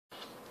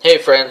Hey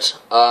friends,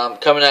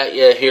 coming at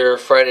you here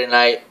Friday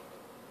night.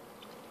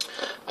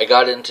 I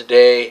got in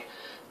today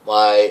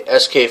my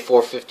SK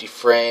 450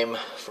 frame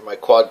for my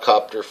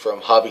quadcopter from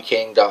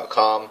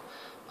Hobbyking.com.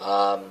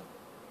 A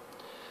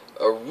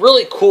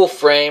really cool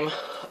frame.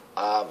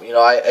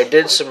 I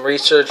did some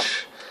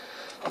research.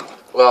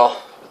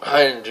 Well,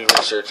 I didn't do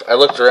research. I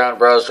looked around,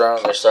 browsed around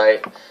on their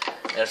site,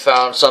 and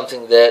found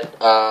something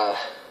that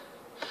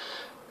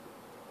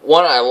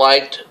one, I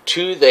liked.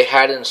 Two, they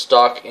had in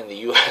stock in the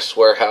U.S.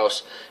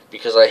 warehouse,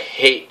 because I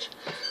hate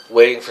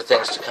waiting for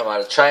things to come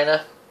out of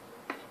China,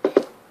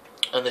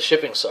 and the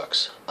shipping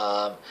sucks.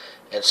 And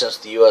since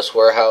the U.S.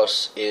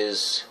 warehouse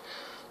is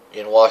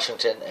in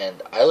Washington,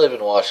 and I live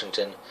in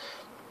Washington,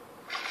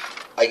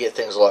 I get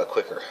things a lot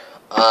quicker.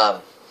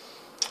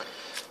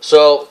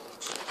 So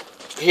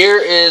here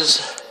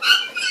is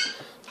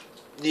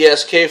the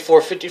SK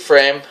 450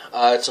 frame.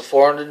 It's a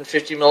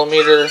 450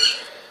 millimeter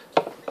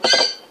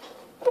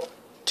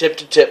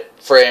tip-to-tip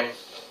frame.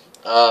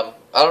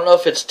 I don't know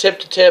if it's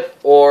tip-to-tip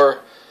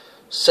or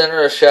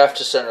center of shaft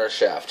to center of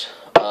shaft.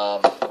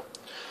 I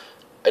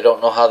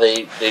don't know how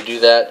they do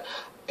that.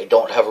 I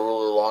don't have a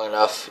ruler long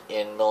enough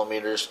in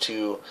millimeters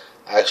to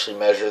actually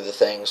measure the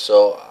thing,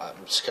 so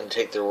I'm just going to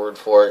take their word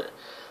for it.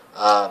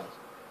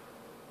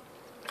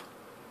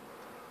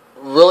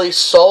 Really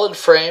solid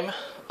frame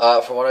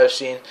from what I've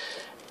seen.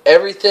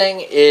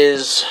 Everything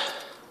is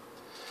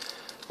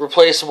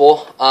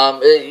replaceable.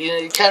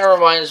 It kind of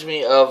reminds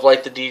me of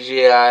like the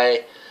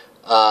DJI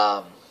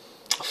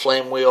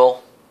flame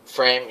wheel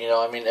frame.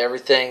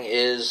 Everything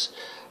is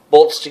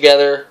bolts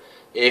together.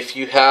 If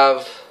you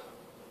have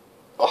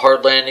a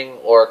hard landing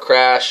or a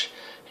crash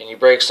and you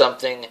break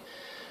something,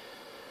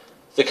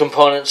 the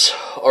components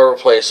are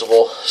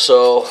replaceable.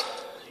 So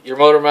your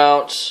motor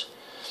mounts,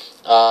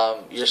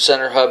 your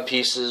center hub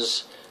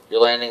pieces,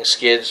 your landing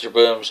skids, your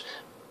booms,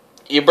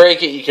 you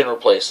break it, you can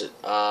replace it.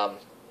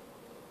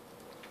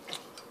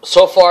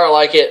 So far I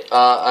like it.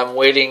 I'm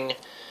waiting.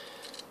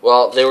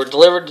 Well, they were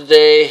delivered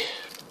today.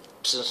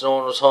 Since no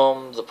one was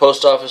home, the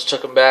post office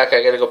took them back.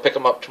 I got to go pick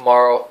them up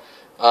tomorrow.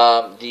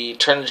 The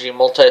Turnigy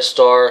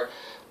Multi-Star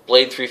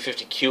Blade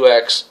 350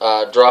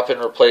 QX drop-in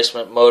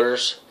replacement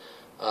motors.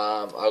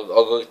 I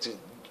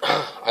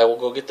will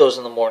go get those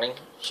in the morning.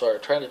 Sorry,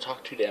 I'm trying to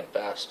talk too damn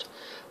fast.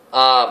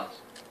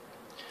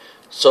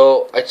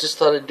 So I just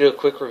thought I'd do a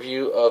quick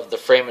review of the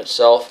frame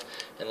itself,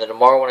 and then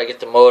tomorrow when I get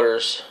the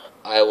motors,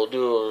 I will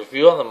do a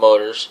review on the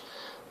motors,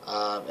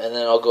 and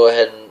then I'll go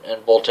ahead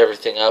and bolt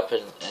everything up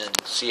and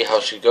see how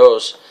she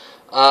goes.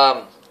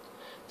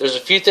 There's a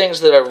few things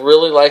that I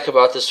really like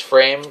about this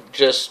frame,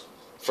 just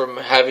from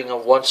having a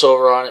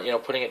once-over on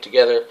it, putting it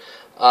together.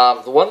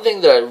 The one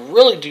thing that I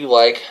really do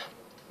like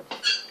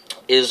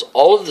is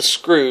all of the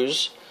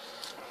screws.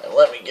 And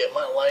let me get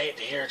my light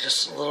here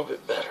just a little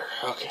bit better.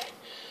 Okay.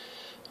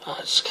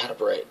 It's kind of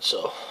bright,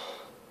 so.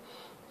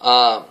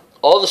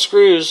 All the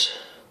screws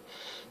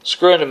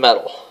screw into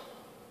metal.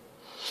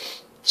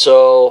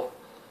 So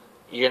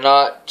you're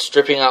not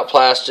stripping out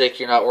plastic,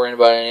 you're not worrying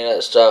about any of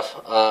that stuff.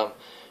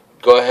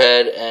 Go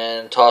ahead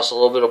and toss a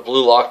little bit of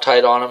blue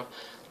Loctite on them.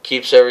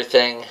 Keeps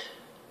everything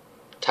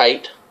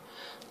tight.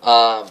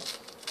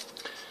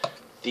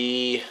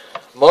 The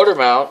motor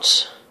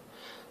mounts,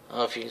 I don't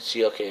know if you can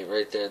see, okay,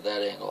 right there at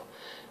that angle.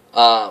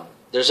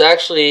 There's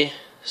actually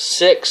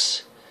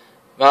 6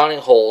 mounting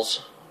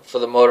holes for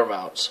the motor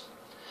mounts.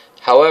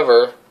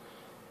 However,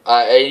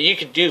 you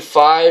could do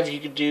 5, you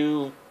could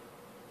do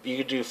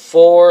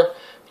 4,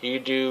 you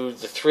could do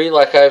the 3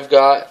 like I've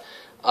got.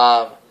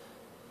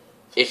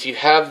 If you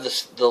have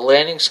the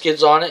landing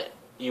skids on it,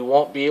 you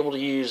won't be able to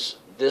use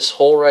this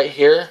hole right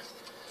here,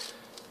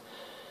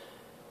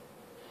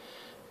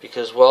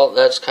 because, well,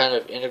 that's kind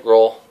of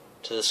integral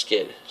to the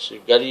skid. So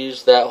you've got to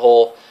use that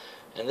hole,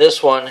 and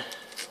this one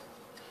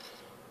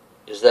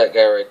is that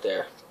guy right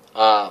there.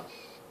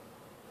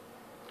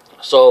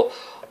 So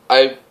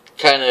I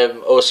kind of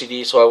am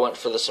OCD, so I went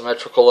for the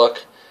symmetrical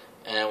look,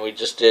 and we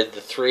just did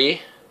the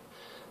 3.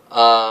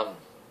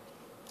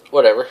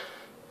 Whatever.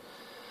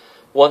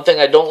 One thing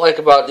I don't like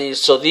about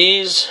these, so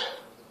these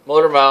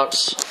motor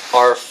mounts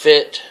are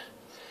fit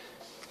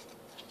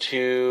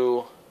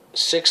to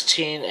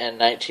 16 and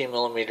 19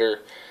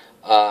 millimeter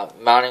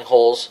mounting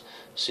holes.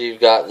 So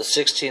you've got the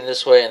 16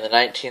 this way and the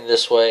 19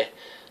 this way.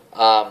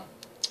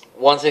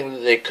 One thing that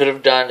they could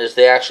have done is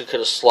they actually could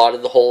have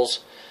slotted the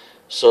holes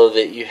so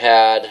that you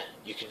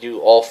could do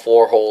all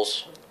 4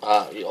 holes,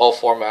 all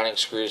 4 mounting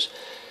screws.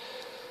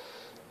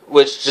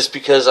 Which, just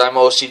because I'm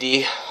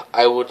OCD,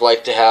 I would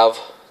like to have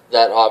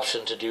that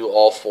option to do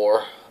all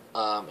 4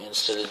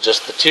 instead of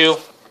just the 2.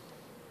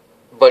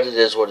 But it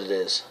is what it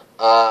is.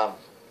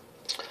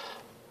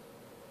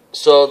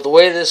 So the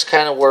way this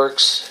kind of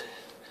works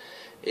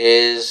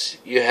is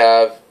you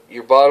have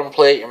your bottom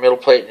plate, your middle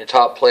plate, and your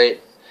top plate.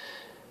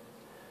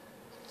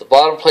 The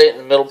bottom plate and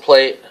the middle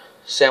plate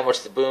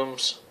sandwich the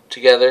booms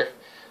together.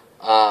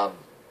 And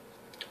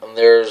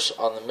there's,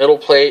 on the middle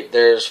plate,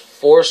 there's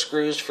 4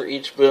 screws for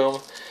each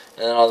boom,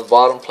 and then on the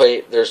bottom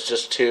plate there's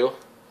just 2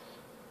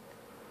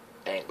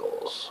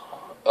 angles.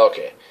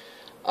 Okay.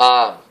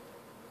 And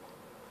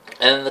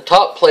the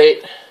top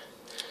plate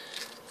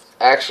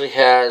actually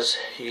has,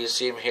 you can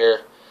see them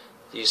here,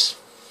 these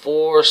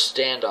 4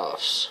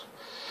 standoffs.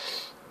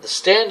 The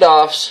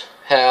standoffs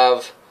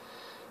have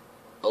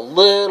a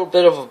little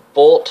bit of a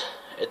bolt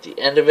at the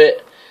end of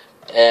it,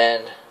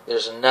 and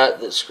there's a nut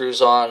that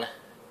screws on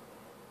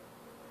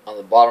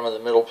the bottom of the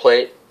middle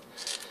plate.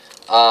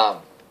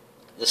 The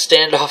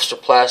standoffs are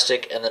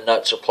plastic and the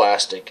nuts are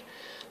plastic.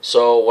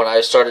 So when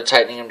I started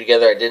tightening them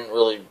together, I didn't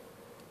really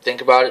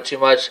think about it too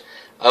much.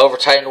 I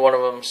over-tightened one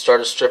of them,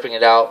 started stripping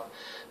it out.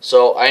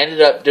 So I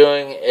ended up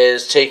doing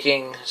is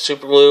taking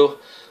super glue,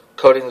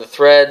 coating the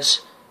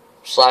threads,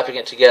 slapping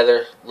it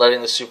together,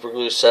 letting the super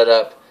glue set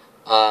up,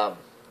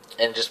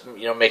 and just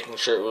making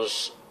sure it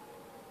was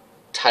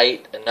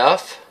tight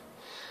enough,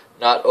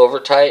 not over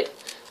tight.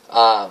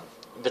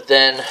 But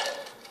then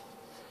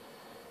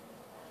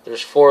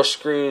there's 4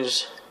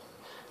 screws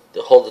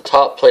that hold the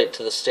top plate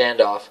to the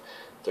standoff.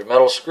 They're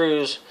metal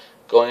screws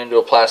going into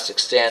a plastic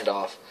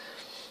standoff.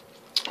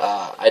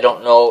 I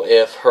don't know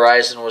if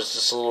Horizon was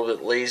just a little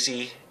bit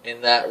lazy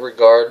in that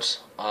regards.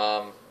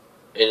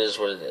 It is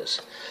what it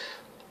is.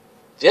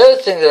 The other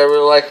thing that I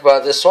really like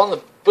about this, so on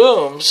the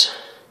booms,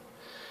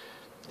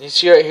 you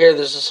see right here,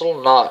 there's this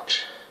little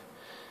notch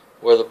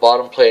where the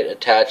bottom plate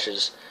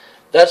attaches.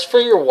 That's for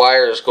your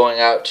wires going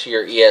out to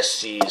your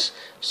ESCs,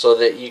 so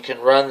that you can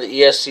run the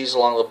ESCs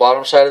along the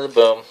bottom side of the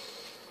boom.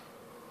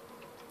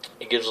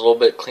 It gives a little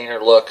bit cleaner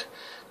look,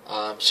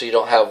 so you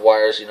don't have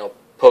wires,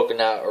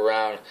 poking out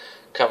around,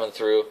 coming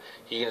through.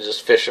 You can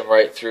just fish them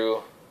right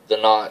through the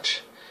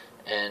notch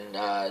and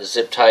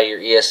zip tie your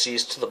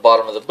ESCs to the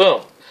bottom of the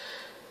boom,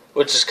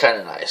 which is kind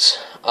of nice.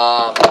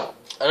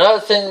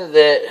 Another thing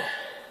that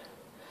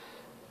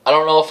I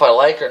don't know if I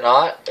like or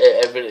not,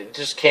 but it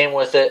just came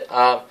with it.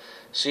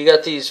 So you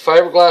got these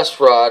fiberglass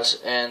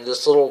rods and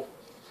this little,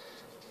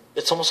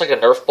 it's almost like a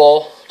Nerf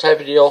ball type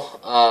of deal,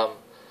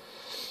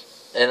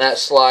 and that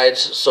slides.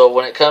 So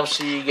when it comes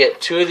to, you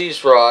get 2 of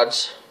these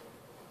rods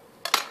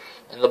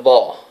and the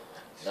ball.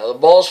 Now the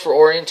ball's for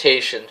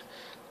orientation.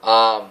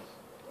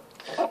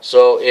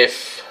 So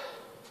if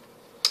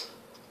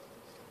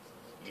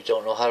you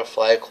don't know how to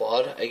fly a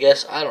quad, I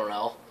guess, I don't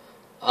know.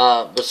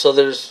 But so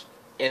there's,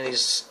 in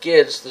these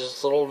skids, there's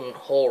this little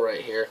hole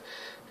right here.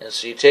 And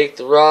so you take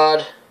the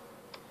rod,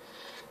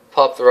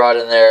 pop the rod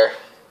in there.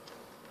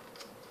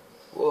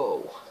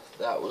 Whoa,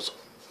 that was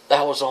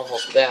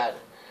almost bad.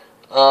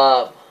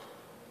 And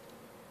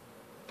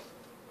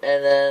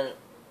then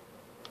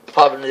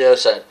pop it to the other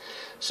side.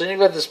 So then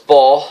you've got this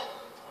ball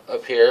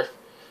up here.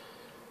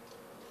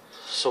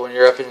 So when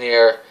you're up in the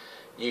air,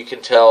 you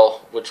can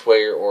tell which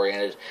way you're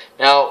oriented.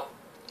 Now,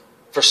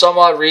 for some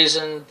odd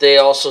reason, they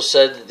also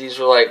said that these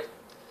were like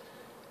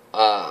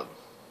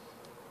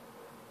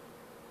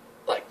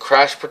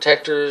crash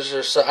protectors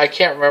or so. I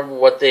can't remember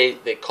what they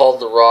called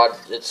the rod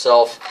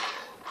itself.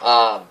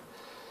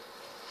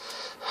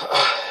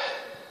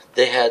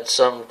 They had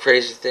some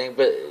crazy thing,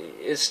 but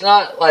it's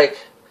not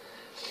like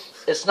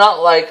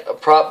a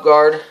prop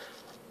guard,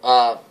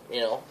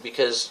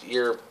 because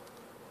your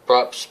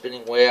prop's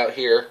spinning way out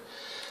here.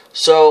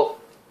 So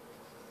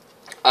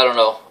I don't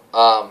know.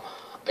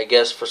 I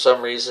guess for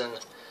some reason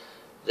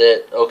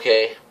that,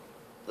 okay,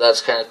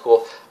 that's kind of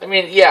cool. I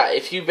mean, yeah,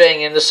 if you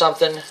bang into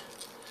something,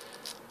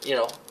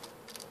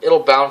 it'll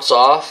bounce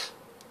off,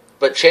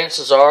 but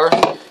chances are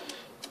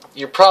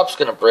your prop's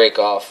going to break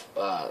off,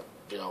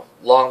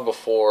 long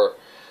before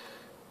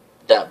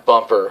that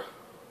bumper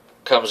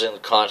comes into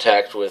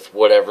contact with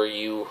whatever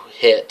you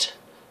hit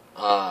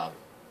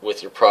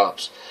with your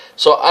props.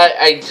 So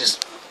I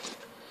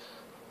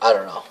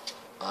don't know.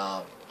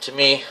 To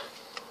me,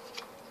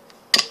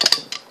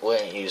 we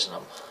ain't using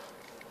them.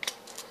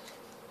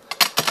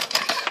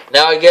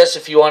 Now, I guess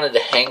if you wanted to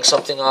hang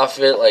something off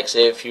of it, like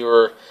say if you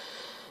were,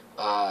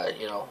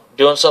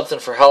 doing something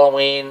for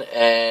Halloween,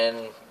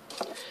 and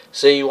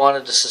say you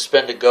wanted to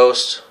suspend a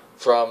ghost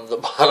from the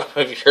bottom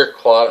of your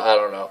quad, I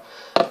don't know.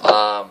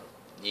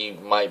 You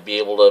might be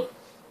able to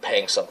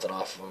hang something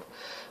off of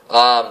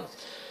them.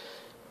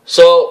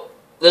 So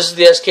this is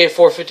the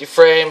SK450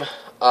 frame.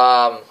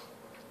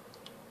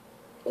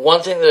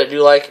 One thing that I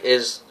do like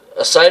is,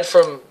 aside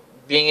from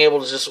being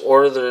able to just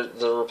order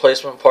the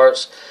replacement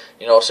parts,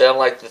 say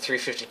unlike the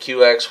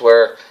 350QX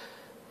where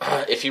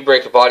if you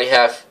break a body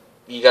half,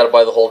 you got to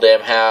buy the whole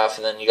damn half,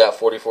 and then you got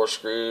 44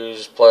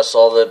 screws plus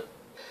all the.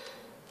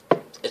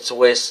 It's a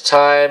waste of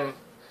time.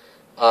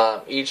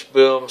 Each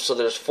boom, so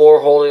there's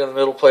 4 holding on the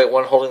middle plate,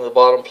 1 holding the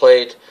bottom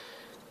plate,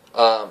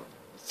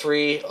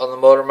 3 on the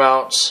motor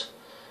mounts,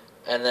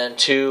 and then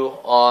 2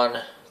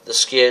 on the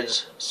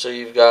skids. So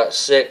you've got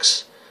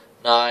 6,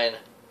 9.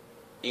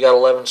 You got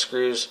 11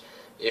 screws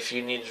if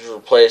you need to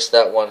replace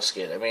that one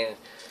skid. I mean,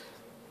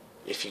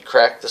 if you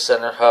crack the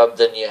center hub,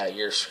 then yeah,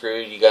 you're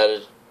screwed. You got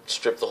to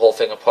strip the whole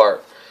thing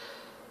apart.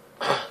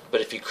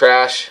 But if you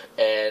crash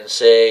and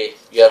say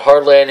you got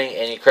hard landing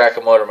and you crack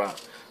a motor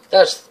mount,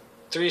 that's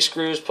 3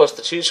 screws plus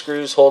the 2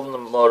 screws holding the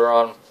motor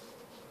on.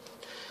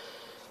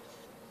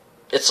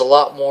 it's a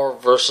lot more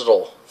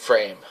versatile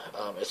frame.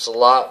 It's a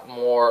lot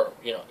more,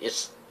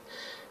 it's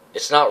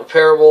not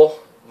repairable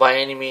by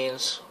any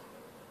means,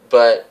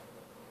 but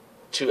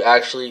to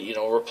actually,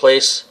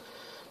 replace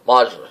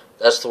modular.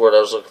 That's the word I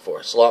was looking for.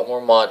 It's a lot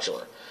more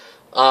modular.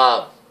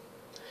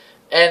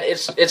 And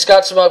it's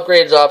got some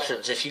upgrades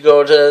options. If you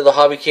go to the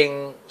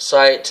Hobbyking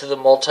site, to the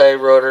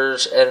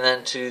multi-rotors, and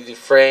then to the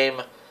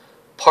frame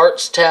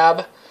parts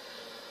tab,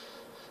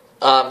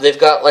 they've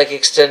got like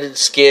extended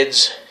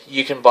skids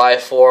you can buy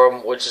for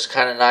them, which is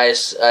kind of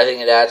nice. I think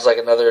it adds like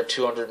another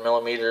 200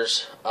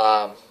 millimeters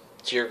to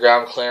your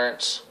ground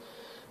clearance.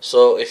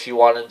 So if you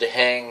wanted to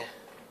hang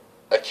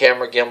a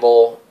camera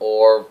gimbal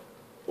or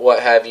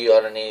what have you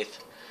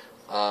underneath,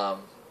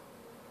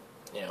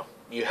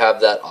 you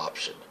have that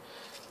option.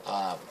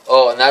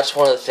 And that's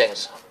one of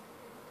the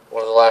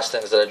last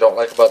things that I don't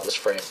like about this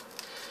frame.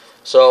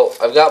 So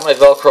I've got my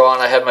Velcro on,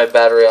 I have my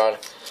battery on.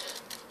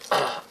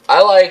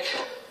 I like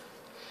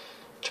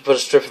to put a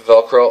strip of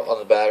Velcro on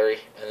the battery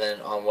and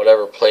then on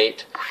whatever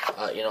plate.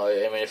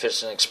 If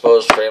it's an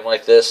exposed frame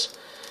like this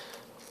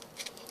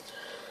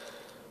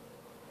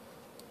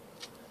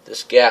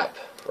gap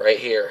right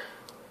here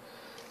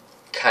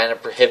kind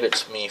of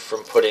prohibits me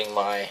from putting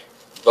my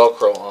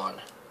Velcro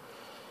on.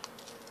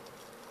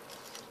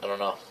 I don't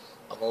know.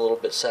 I'm a little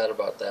bit sad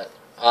about that.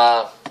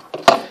 I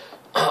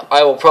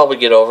will probably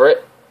get over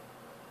it.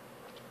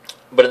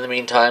 But in the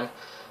meantime,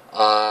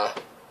 like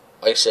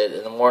I said,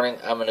 in the morning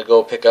I'm going to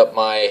go pick up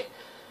my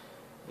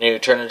new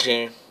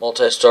Turnitin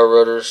multi-star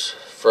motors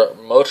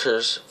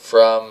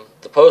from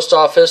the post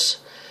office,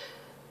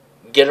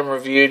 get them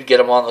reviewed, get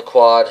them on the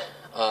quad,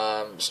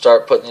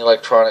 start putting the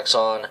electronics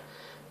on,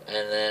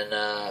 and then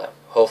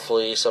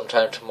hopefully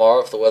sometime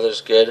tomorrow, if the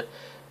weather's good,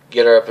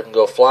 get her up and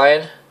go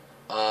flying.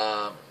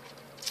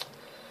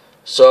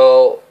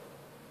 So,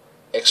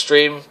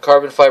 extreme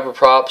carbon fiber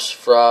props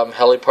from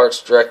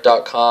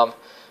helipartsdirect.com.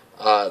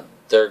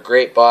 They're a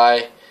great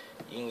buy.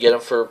 You can get them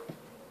for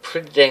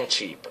pretty dang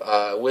cheap.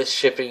 With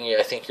shipping,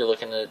 I think you're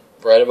looking at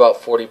right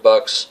about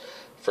 $40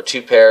 for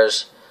 2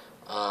 pairs.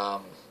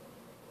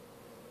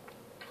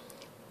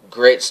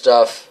 Great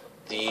stuff.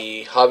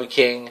 The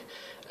Hobbyking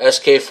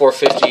SK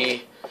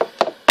 450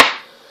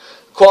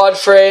 quad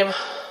frame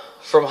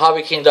from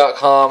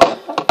hobbyking.com.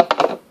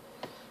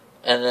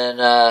 And then,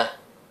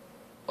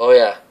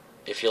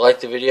 if you like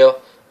the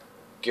video,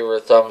 give her a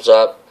thumbs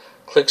up.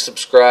 Click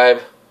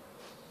subscribe,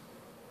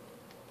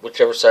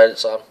 whichever side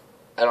it's on.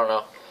 I don't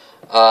know.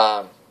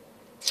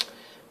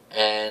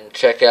 And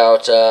check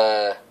out,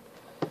 the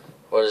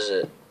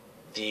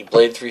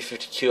Blade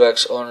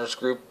 350QX Owners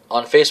Group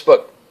on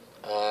Facebook.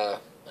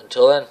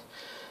 Until then,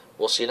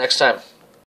 we'll see you next time.